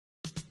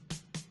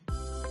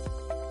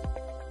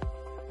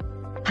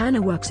Hannah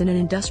works in an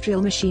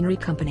industrial machinery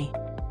company.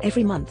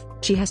 Every month,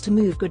 she has to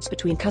move goods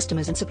between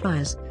customers and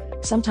suppliers,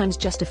 sometimes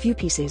just a few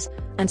pieces,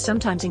 and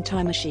sometimes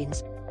entire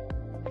machines.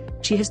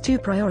 She has two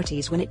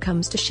priorities when it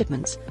comes to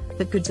shipments: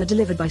 that goods are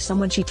delivered by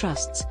someone she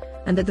trusts,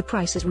 and that the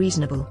price is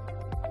reasonable.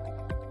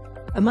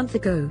 A month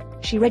ago,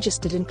 she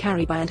registered in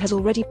Carriby and has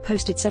already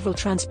posted several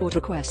transport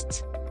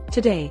requests.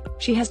 Today,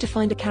 she has to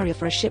find a carrier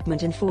for a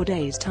shipment in 4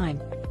 days'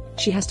 time.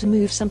 She has to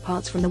move some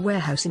parts from the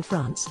warehouse in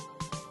France.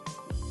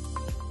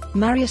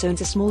 Marius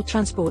owns a small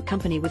transport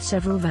company with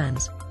several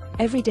vans.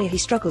 Every day he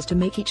struggles to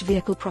make each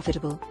vehicle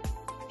profitable.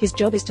 His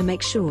job is to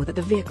make sure that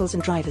the vehicles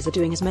and drivers are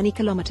doing as many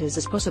kilometers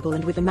as possible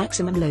and with the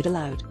maximum load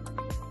allowed.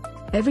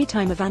 Every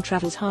time a van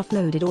travels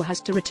half-loaded or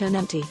has to return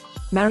empty,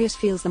 Marius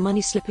feels the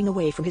money slipping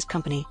away from his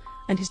company,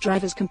 and his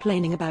drivers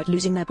complaining about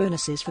losing their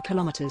bonuses for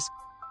kilometers.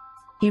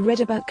 He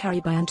read about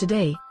Carriby and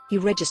today, he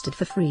registered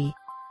for free.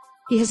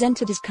 He has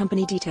entered his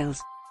company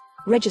details,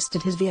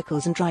 registered his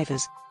vehicles and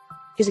drivers.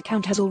 His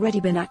account has already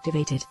been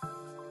activated.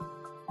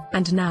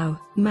 And now,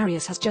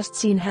 Marius has just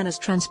seen Hannah's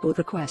transport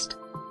request.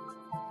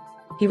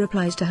 He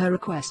replies to her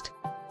request.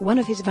 One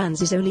of his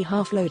vans is only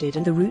half-loaded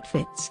and the route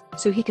fits,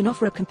 so he can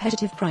offer a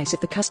competitive price if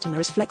the customer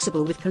is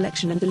flexible with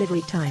collection and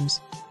delivery times.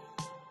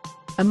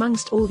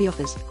 Amongst all the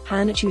offers,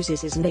 Hannah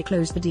chooses his and they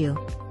close the deal.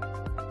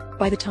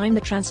 By the time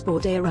the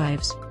transport day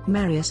arrives,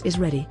 Marius is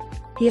ready.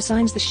 He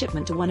assigns the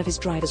shipment to one of his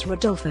drivers,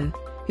 Rodolfo,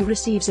 who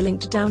receives a link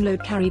to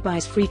download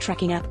Carriby's free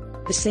tracking app.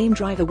 The same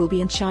driver will be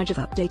in charge of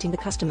updating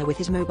the customer with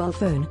his mobile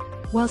phone,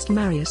 whilst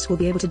Marius will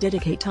be able to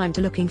dedicate time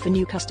to looking for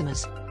new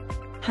customers.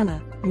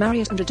 Hannah,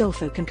 Marius and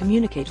Rodolfo can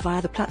communicate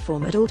via the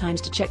platform at all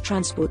times to check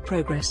transport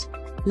progress.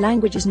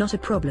 Language is not a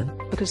problem,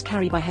 because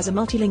Carriby has a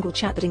multilingual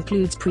chat that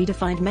includes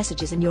predefined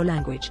messages in your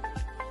language.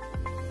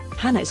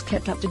 Hannah is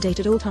kept up to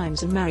date at all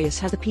times and Marius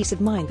has the peace of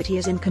mind that he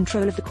is in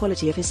control of the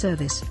quality of his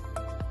service.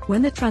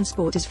 When the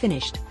transport is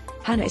finished,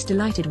 Hannah is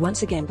delighted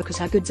once again because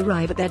her goods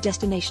arrive at their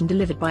destination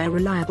delivered by a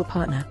reliable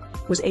partner,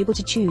 was able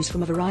to choose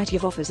from a variety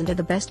of offers and at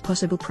the best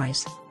possible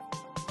price.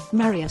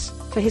 Marius,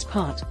 for his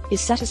part,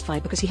 is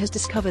satisfied because he has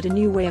discovered a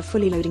new way of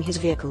fully loading his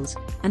vehicles,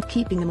 and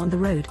keeping them on the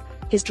road.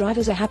 His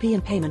drivers are happy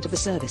and payment of the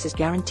service is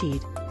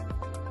guaranteed.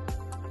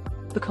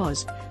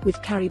 Because,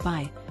 with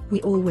Carriby,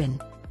 we all win.